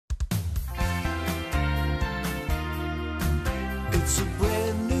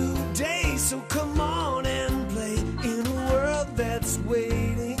So come on and play in a world that's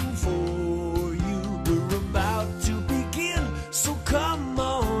waiting for you. We're about to begin, so come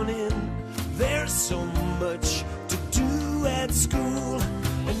on in. There's so much to do at school,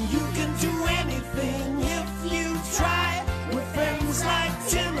 and you can do anything if you try, with friends like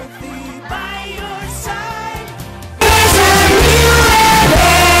Timothy by your side.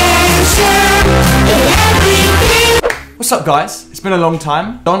 What's up, guys? It's been a long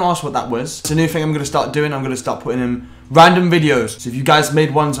time. Don't ask what that was. It's a new thing I'm gonna start doing. I'm gonna start putting in random videos. So if you guys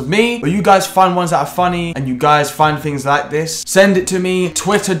made ones of me, or you guys find ones that are funny, and you guys find things like this, send it to me,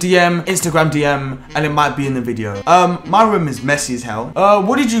 Twitter DM, Instagram DM, and it might be in the video. My room is messy as hell.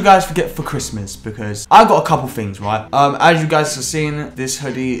 What did you guys forget for Christmas? Because I got a couple things, right? As you guys have seen, this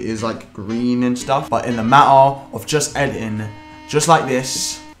hoodie is like green and stuff, but in the matter of just editing, just like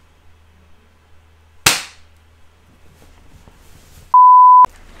this,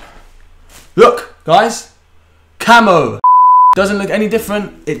 look, guys, camo. Doesn't look any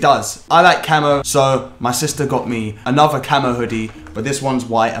different, it does. I like camo, so my sister got me another camo hoodie, but this one's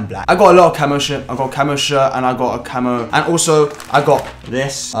white and black. I got a lot of camo shit. I got a camo shirt and I got a camo, and also I got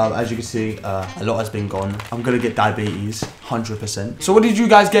this. As you can see, a lot has been gone. I'm gonna get diabetes, 100%. So what did you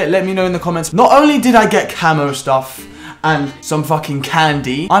guys get? Let me know in the comments. Not only did I get camo stuff and some fucking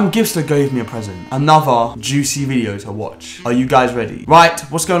candy, Gibster gave me a present. Another juicy video to watch. Are you guys ready? Right,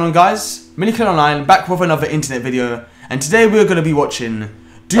 what's going on, guys? Miniklin Online, back with another internet video. And today we're going to be watching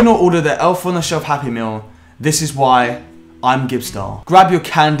Do Not Order the Elf on the Shelf Happy Meal. This is why I'm Gibster. Grab your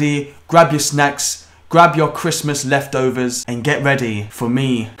candy, grab your snacks, grab your Christmas leftovers, and get ready for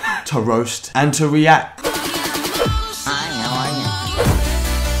me to roast and to react.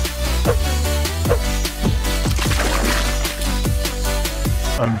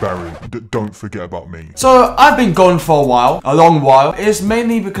 And Barry, don't forget about me. So I've been gone for a long while. It's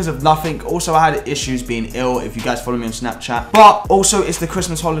mainly because of nothing. Also, I had issues being ill, if you guys follow me on Snapchat. But also, it's the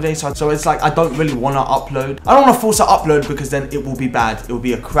Christmas holiday, so it's like I don't really want to upload. I don't want to force to upload because then it will be bad. It will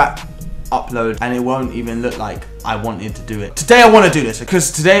be a crap upload and it won't even look like I wanted to do it. Today I want to do this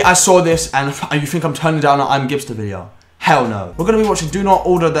because today I saw this and you think I'm turning down an I'm Gibster video. Hell no. We're going to be watching Do Not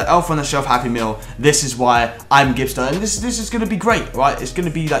Order the Elf on the Shelf Happy Meal. This is why I'm Gibster. And this is going to be great, right? It's going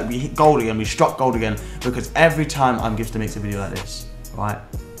to be like we hit gold again. We struck gold again. Because every time I'm Gibster makes a video like this, right?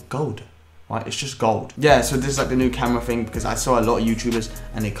 Gold. Right? It's just gold. Yeah, so this is like the new camera thing because I saw a lot of YouTubers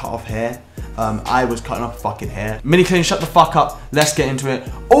and they cut off hair. I was cutting off fucking hair. Miniklin, shut the fuck up. Let's get into it.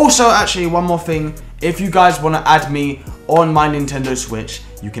 Also, actually, one more thing. If you guys want to add me on my Nintendo Switch,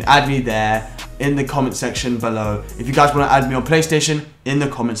 you can add me there in the comment section below. If you guys want to add me on PlayStation, in the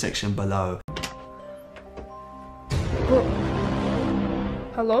comment section below.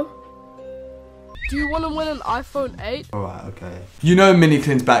 Hello? Do you want to win an iPhone 8? Alright, okay. You know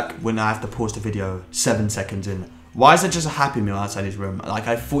Miniklin's back when I have to pause the video 7 seconds in. Why is there just a Happy Meal outside his room? Like,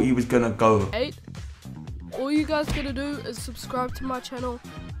 I thought he was gonna go. 8? All you guys gotta do is subscribe to my channel.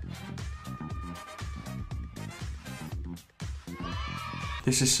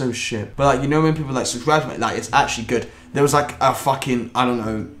 This is so shit. But like, you know when people like subscribe to me, like it's actually good. There was like a fucking, I don't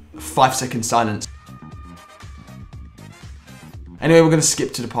know, 5-second silence. Anyway, we're gonna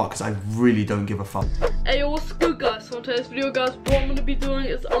skip to the part because I really don't give a fuck. Hey, what's good, guys? So in today's video, guys, what I'm gonna be doing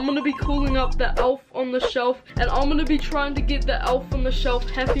is I'm gonna be calling up the Elf on the Shelf, and I'm gonna be trying to get the Elf on the Shelf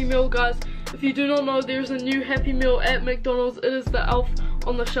Happy Meal, guys. If you do not know, there's a new Happy Meal at McDonald's. It is the Elf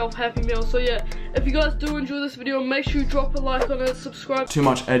on the Shelf Happy Meal. So yeah, if you guys do enjoy this video, make sure you drop a like on it, subscribe. Too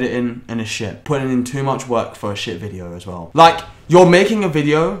much editing and a shit. Putting in too much work for a shit video as well. Like, you're making a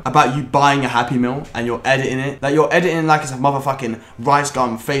video about you buying a Happy Meal and you're editing it. Like, you're editing like it's a motherfucking Rice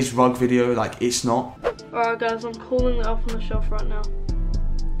Gum face rug video. Like, it's not. Alright guys, I'm calling the Elf on the Shelf right now.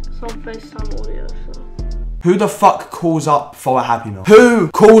 It's on FaceTime audio, so. Who the fuck calls up for a Happy Meal? Who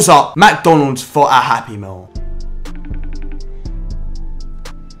calls up McDonald's for a Happy Meal?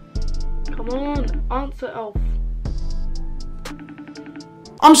 Come on, answer, Elf.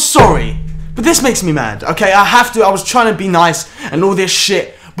 I'm sorry, but this makes me mad, okay? I was trying to be nice and all this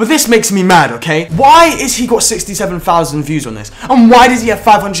shit, but this makes me mad, okay? Why is he got 67,000 views on this? And why does he have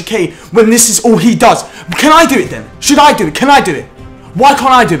 500k when this is all he does? Can I do it then? Should I do it? Can I do it? Why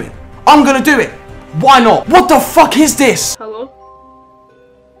can't I do it? I'm gonna do it. Why not? What the fuck is this? Hello?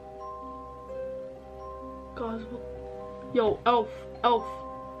 Guys, yo, Elf.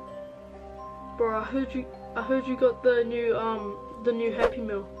 Bro, I heard you got the new Happy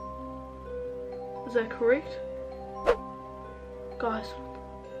Meal. Is that correct? Guys,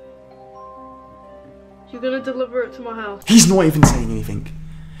 you're gonna deliver it to my house. He's not even saying anything.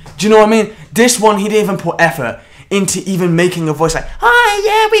 Do you know what I mean? This one, he didn't even put effort into even making a voice like, oh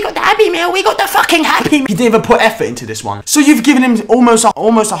yeah, we got the Happy Meal, we got the fucking Happy Meal. He didn't even put effort into this one. So you've given him almost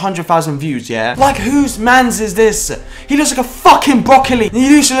 100,000 views, yeah? Like, whose man's is this? He looks like a fucking broccoli. He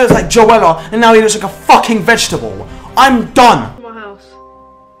used to look like Joella, and now he looks like a fucking vegetable. I'm done. My house.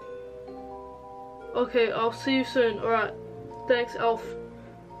 Okay, I'll see you soon. Alright. Thanks, Elf.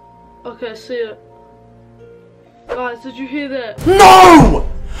 Okay, see ya. Guys, did you hear that? No!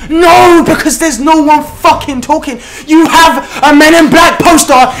 No, because there's no one fucking talking. You have a Men in Black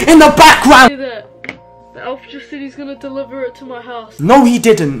poster in the background. Hear that? The Elf just said he's gonna deliver it to my house. No, he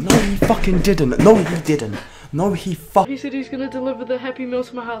didn't. No, he fucking didn't. No, he didn't. No, he He said he's gonna deliver the Happy Meal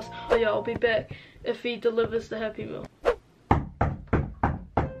to my house. Oh yeah, I'll be back if he delivers the Happy Meal.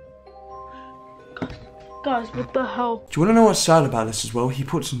 Guys, what the hell? Do you want to know what's sad about this as well? He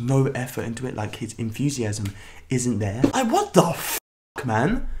puts no effort into it, like his enthusiasm isn't there. Like, what the f***,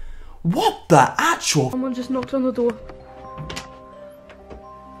 man? What the actual... Someone just knocked on the door.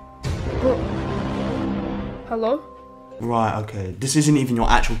 Bro. Hello? Right, okay. This isn't even your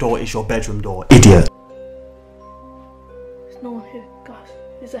actual door, it's your bedroom door. Idiot. There's no one here. Guys,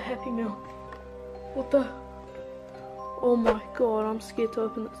 there's a Happy Meal. What the... Oh my god, I'm scared to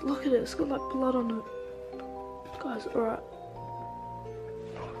open this. Look at it, it's got like blood on it. Guys, alright.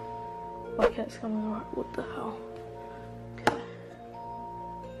 My cat's coming, alright. What the hell? Okay.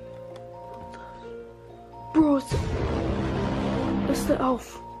 What the... Bro, it's the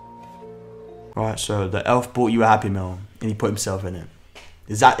Elf. Right, so the Elf bought you a Happy Meal and he put himself in it.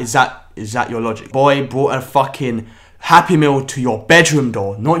 Is that your logic? Boy brought a fucking Happy Meal to your bedroom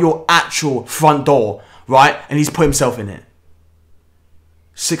door, not your actual front door, right? And he's put himself in it.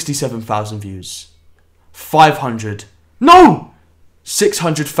 67,000 views.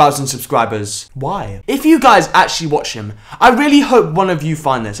 600,000 subscribers. Why? If you guys actually watch him, I really hope one of you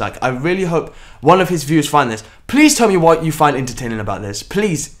find this. Like, I really hope one of his viewers find this. Please tell me what you find entertaining about this.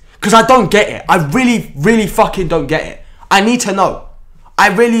 Please. Because I don't get it. I really fucking don't get it. I need to know. I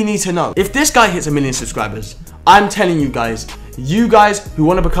really need to know. If this guy hits 1 million subscribers, I'm telling you guys who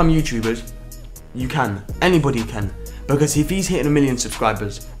want to become YouTubers, you can. Anybody can. Because if he's hitting 1 million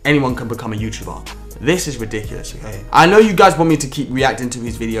subscribers, anyone can become a YouTuber. This is ridiculous, okay? I know you guys want me to keep reacting to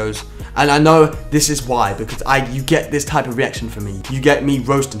his videos, and I know this is why, because you get this type of reaction from me. You get me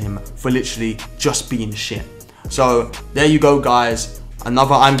roasting him for literally just being shit. So, there you go, guys.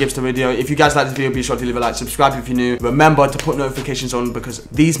 Another I'm Gibster video. If you guys like this video, be sure to leave a like, subscribe if you're new. Remember to put notifications on because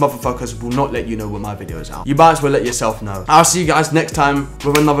these motherfuckers will not let you know when my video is out. You might as well let yourself know. I'll see you guys next time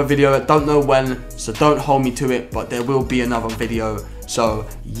with another video. I don't know when, so don't hold me to it, but there will be another video. So,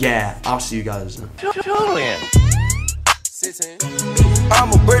 yeah, I'll see you guys. I'ma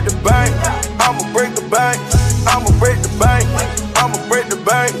break the bank, I'ma break the bank, I'ma break the bank, I'ma break the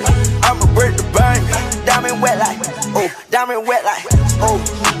bank, I'ma break the bank. Diamond wet like, oh, diamond wet like, oh.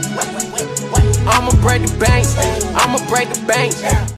 I'ma break the bank, I'ma break the bank.